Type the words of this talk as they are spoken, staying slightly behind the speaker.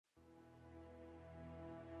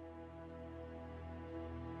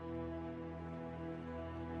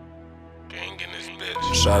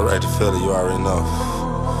bitch. Shot right to Philly, you already know.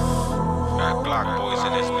 Got Glock boys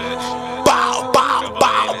in this bitch. Bow, bow,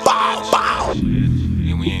 bow, bow, bow.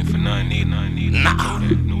 And we ain't for nothing, need nothing. Nah.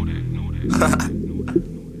 Know that.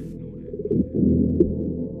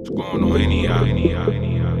 What's going on any out?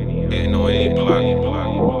 Hitting on any block.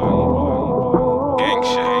 Gang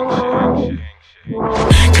shit.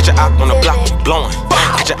 Catch your op on the block, we blowin'.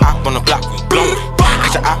 Catch your op on the block, we blowin'.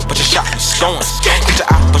 Catch your op, but your shot, we stoin'. Catch your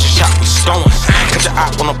op, but your shot, we stoin'. Catch your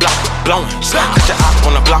op on the block, we blowin'. Catch your op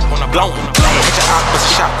on the block, blowin'. Catch your op, but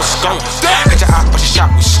your shot, we stoin'. Catch your op, but your shot,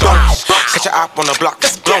 we stoin'. Catch your op on the block, we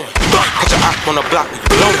blowin'. Catch your op on the block, we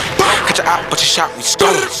blowin'. Catch your op, but your shot, we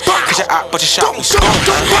stoin'. Catch your op, but your shot, we stoin'.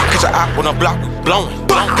 Catch your op on the block, we blowin'.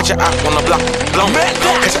 Catch your op on the block, we blowin'.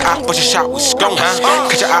 Catch your op, but your shot, we stoin'.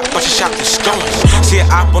 Catch your op, but your shot, we stoin'. See a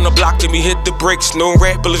op on the block, let me hit the brakes. No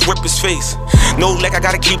rat bullets rip his face. No leg, I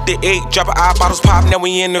gotta keep the 8. Drop a eye, bottles pop, now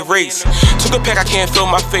we in the race. Took a pack, I can't feel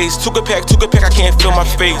my face. Took a pack, I can't feel my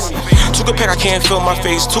face. Took a pack, I can't feel my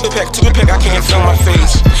face. Took a pack, I can't feel my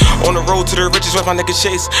face. On the road to the riches with my nigga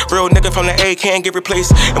Chase. Real nigga from the A, can't get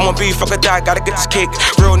replaced. M1B, fuck a die, gotta get this cake.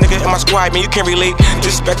 Real nigga in my squad, man, you can't relate.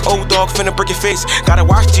 Disrespect old dog, finna break your face. Gotta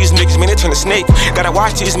watch these niggas, man, they turn to snake. Gotta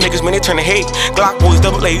watch these niggas, man, they turn to hate. Glock boys,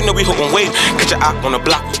 double A, you know we holdin' weight. Catch your op on the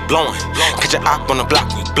block, we blowin'. Catch your op on the block,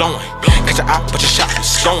 we blowin'. Catch your op, but your shot, we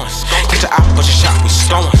stoin'. Catch your op, but your shot, we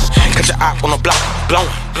stoin'. Catch your op on the block, we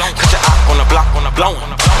blowin'. Catch your op on the block, blowin'.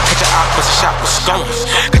 Catch your op, but your shot, we stoin'.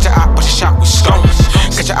 Catch your op, but your shot, we stoin'.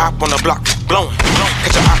 Catch your op on the block, we blowin'.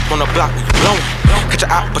 Catch your op on the block, we blowin'. Catch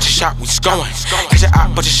your op, but your shot, we stoin'. Catch your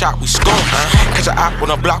op, but your shot, we stoin'. Catch your op on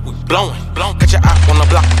the block, we blowin'. Catch your op on the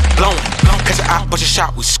block, we blowin'. Catch your op, but your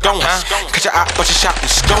shot, we stoin'. Catch your op, but your shot, we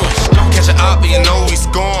stoin'. Catch a op and you know he's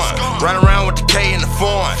scoring. Run around with the K in the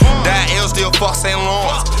foreign. That L still fuck St.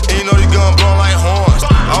 Lawrence. And you know these gun blowin' like horns.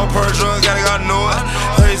 All per drugs, gotta know it.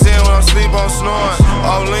 Hey, saying when I'm sleep, I'm snoring.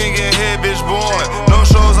 All lean, getting head, bitch born. No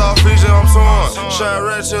shows, all feature, I'm torn. Shot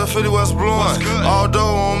red till 50 West blowin'. All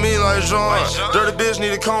dough on me like John. Dirty bitch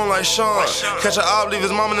need a cone like Sean. Catch a op, leave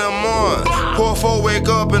his mama in the morning. Poor folk wake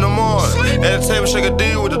up in the morning. At the table, shake a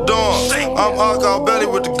D with the dawn. I'm hawk out belly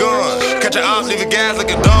with the gun. Catch a op, leave a gas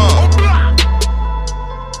like a dog.